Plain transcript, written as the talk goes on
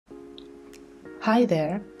Hi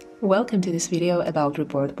there! Welcome to this video about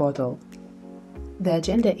ReportPortal. The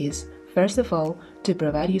agenda is, first of all, to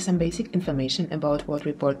provide you some basic information about what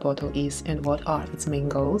ReportPortal is and what are its main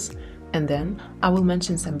goals, and then I will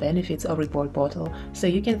mention some benefits of ReportPortal so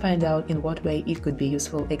you can find out in what way it could be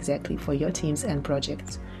useful exactly for your teams and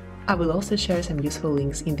projects. I will also share some useful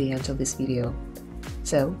links in the end of this video.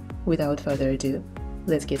 So, without further ado,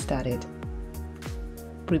 let's get started.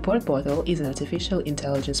 ReportPortal is an artificial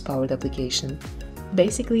intelligence-powered application.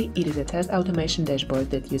 Basically, it is a test automation dashboard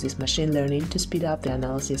that uses machine learning to speed up the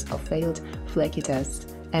analysis of failed, flaky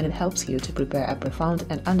tests, and it helps you to prepare a profound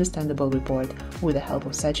and understandable report with the help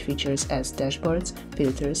of such features as dashboards,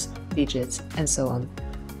 filters, widgets, and so on.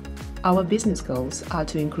 Our business goals are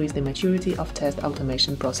to increase the maturity of test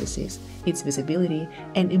automation processes, its visibility,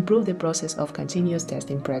 and improve the process of continuous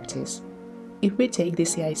testing practice. If we take the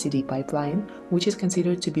CI/CD pipeline, which is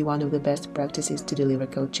considered to be one of the best practices to deliver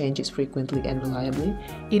code changes frequently and reliably,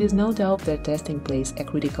 it is no doubt that testing plays a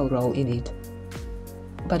critical role in it.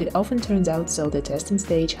 But it often turns out so the testing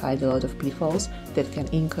stage hides a lot of pitfalls that can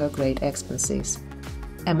incur great expenses.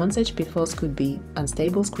 Among such pitfalls could be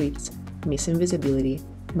unstable scripts, missing visibility,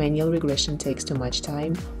 manual regression takes too much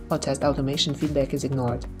time, or test automation feedback is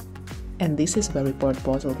ignored. And this is where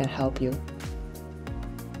ReportPortal can help you.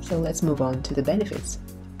 So let's move on to the benefits.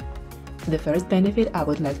 The first benefit I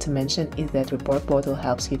would like to mention is that ReportPortal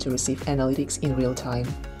helps you to receive analytics in real time.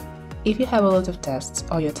 If you have a lot of tests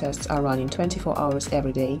or your tests are running 24 hours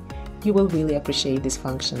every day, you will really appreciate this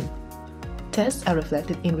function. Tests are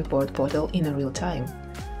reflected in ReportPortal in real time,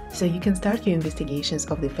 so you can start your investigations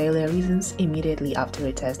of the failure reasons immediately after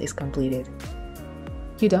a test is completed.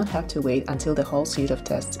 You don't have to wait until the whole suite of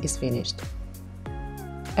tests is finished.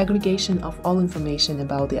 Aggregation of all information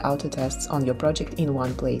about the auto tests on your project in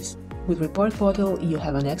one place. With ReportPortal, you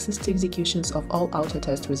have an access to executions of all auto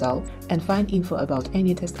test results and find info about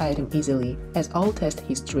any test item easily, as all test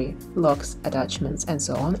history, logs, attachments, and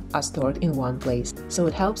so on are stored in one place, so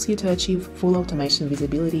it helps you to achieve full automation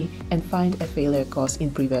visibility and find a failure cause in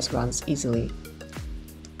previous runs easily.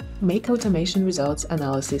 Make automation results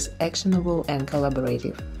analysis actionable and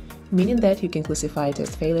collaborative, meaning that you can classify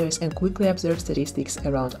test failures and quickly observe statistics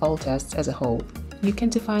around all tests as a whole. You can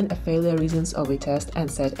define a failure reasons of a test and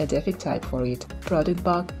set a defect type for it, product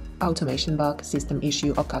bug, automation bug, system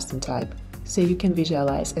issue, or custom type, so you can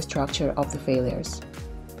visualize a structure of the failures.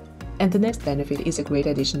 And the next benefit is a great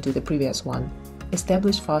addition to the previous one.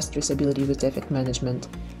 Establish fast traceability with defect management.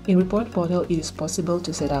 In ReportPortal, it is possible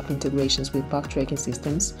to set up integrations with bug tracking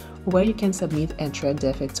systems, where you can submit and track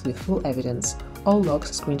defects with full evidence, all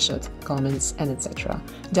logs, screenshots, comments, and etc.,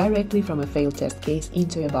 directly from a failed test case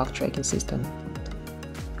into a bug tracking system.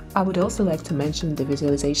 I would also like to mention the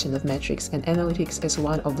visualization of metrics and analytics as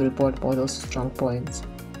one of the ReportPortal's strong points,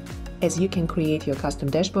 as you can create your custom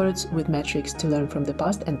dashboards with metrics to learn from the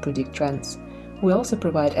past and predict trends. We also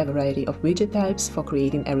provide a variety of widget types for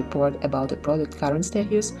creating a report about a product current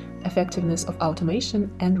status, effectiveness of automation,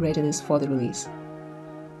 and readiness for the release.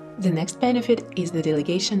 The next benefit is the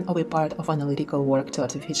delegation of a part of analytical work to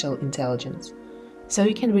artificial intelligence. So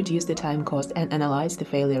you can reduce the time cost and analyze the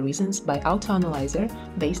failure reasons by auto-analyzer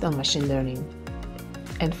based on machine learning.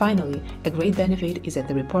 And finally, a great benefit is that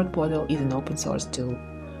the ReportPortal is an open source tool.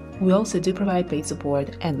 We also do provide paid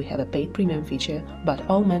support and we have a paid premium feature, but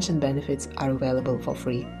all mentioned benefits are available for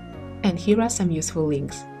free. And here are some useful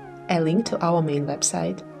links. A link to our main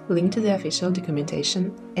website, link to the official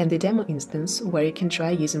documentation, and the demo instance where you can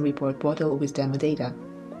try using ReportPortal with demo data.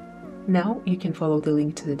 Now you can follow the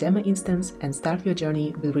link to the demo instance and start your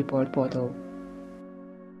journey with ReportPortal.